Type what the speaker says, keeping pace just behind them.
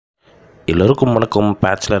எல்லோருக்கும் வணக்கம்.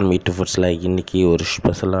 Bachelor meet ஃபுட்ஸில் இன்றைக்கி ஒரு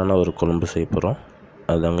ஸ்பெஷலான ஒரு குழம்பு செய்ய போகிறோம்.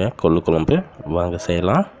 அதுதாங்க கொள்ளு குழம்பு. வாங்க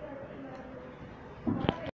செய்யலாம்.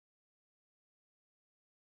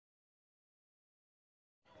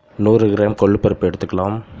 நூறு கிராம் கொள்ளு பருப்பு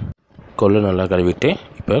எடுத்துக்கலாம். கொள்ளு நல்லா கழுவிட்டு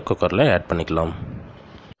இப்போ குக்கரில் ஆட் பண்ணிக்கலாம்.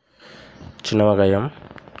 சின்ன வெங்காயம்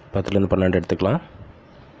 10-12 எடுத்துக்கலாம்.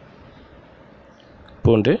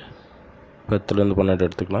 பூண்டு 10-12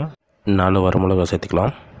 எடுத்துக்கலாம். 4 வரமிளகா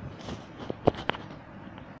சேர்த்துக்கலாம்.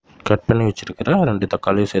 கட் பண்ணி வச்சுருக்கிற 2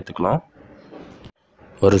 தக்காளியும் சேர்த்துக்கலாம்.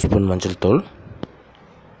 1 ஸ்பூன் மஞ்சள் தூள்,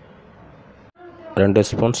 2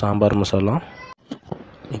 ஸ்பூன் சாம்பார் மசாலா.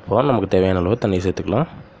 இப்போ நமக்கு தேவையான அளவு தண்ணி சேர்த்துக்கலாம்.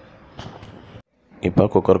 இப்போ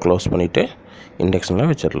குக்கர் க்ளோஸ் பண்ணிவிட்டு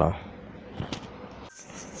இண்டக்ஷனில் வச்சிடலாம்.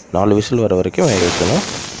 4 விசில் வர வரைக்கும் வேக வைக்கணும்.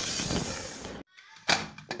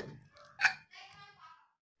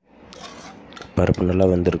 பருப்பு நல்லா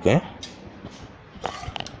வெந்திருக்கு.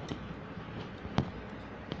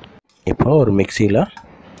 இப்போ ஒரு மிக்சியில்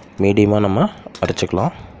மீடியமாக நம்ம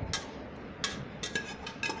அரைச்சிக்கலாம்.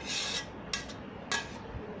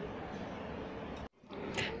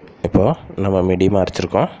 இப்போ நம்ம மீடியமாக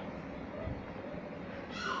அரைச்சிருக்கோம்.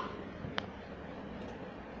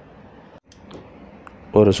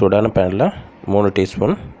 ஒரு சூடான பேனில் 3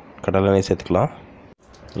 டீஸ்பூன் கடலெண்ணெய் சேர்த்துக்கலாம்.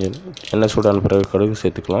 எண்ணெய் சூடான பிறகு கடுகு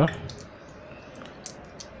சேர்த்துக்கலாம்.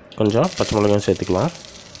 கொஞ்சம் பச்சை மிளகாயும் சேர்த்துக்கலாம்.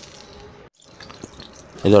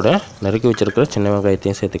 இதோட நறுக்கி வச்சுருக்கிற சின்ன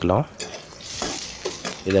வெங்காயத்தையும் சேர்த்துக்கலாம்.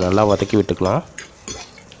 இதை நல்லா வதக்கி விட்டுக்கலாம்.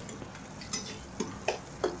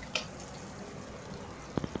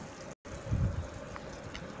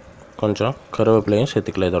 கொஞ்சம் கருவேப்பிலையும்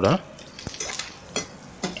சேர்த்துக்கலாம். இதோட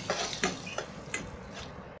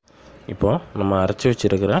இப்போது நம்ம அரைச்சி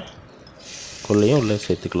வச்சுருக்கிற கொள்ளையும் உள்ளே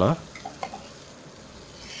சேர்த்துக்கலாம்.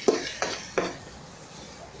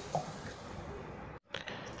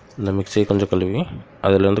 இந்த மிக்சியை கொஞ்சம் கழுவி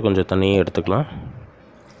அதிலேருந்து கொஞ்சம் தண்ணியை எடுத்துக்கலாம்.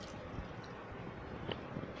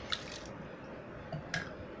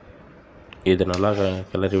 இது நல்லா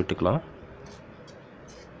கிளறி விட்டுக்கலாம்.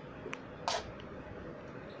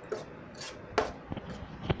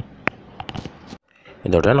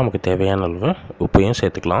 இதோட நமக்கு தேவையான அளவு உப்பையும்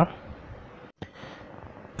சேர்த்துக்கலாம்.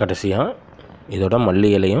 கடைசியாக இதோட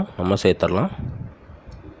மல்லி இலையும் நம்ம சேர்த்துடலாம்.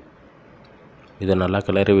 இதை நல்லா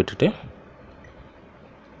கிளறி விட்டுட்டு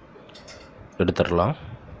எடுத்துடலாம்.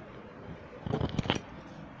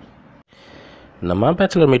 நம்ம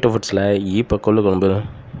பேச்சுலர் மீட் ஃபுட்ஸில் இப்போ கொள்ளு குழம்பு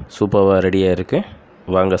சூப்பராக ரெடியாக இருக்குது.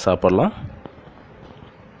 வாங்க சாப்பிட்லாம்.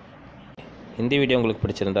 இந்த வீடியோ உங்களுக்கு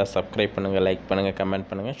பிடிச்சிருந்தா சப்ஸ்கிரைப் பண்ணுங்கள், லைக் பண்ணுங்கள், கமெண்ட்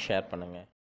பண்ணுங்கள், ஷேர் பண்ணுங்கள்.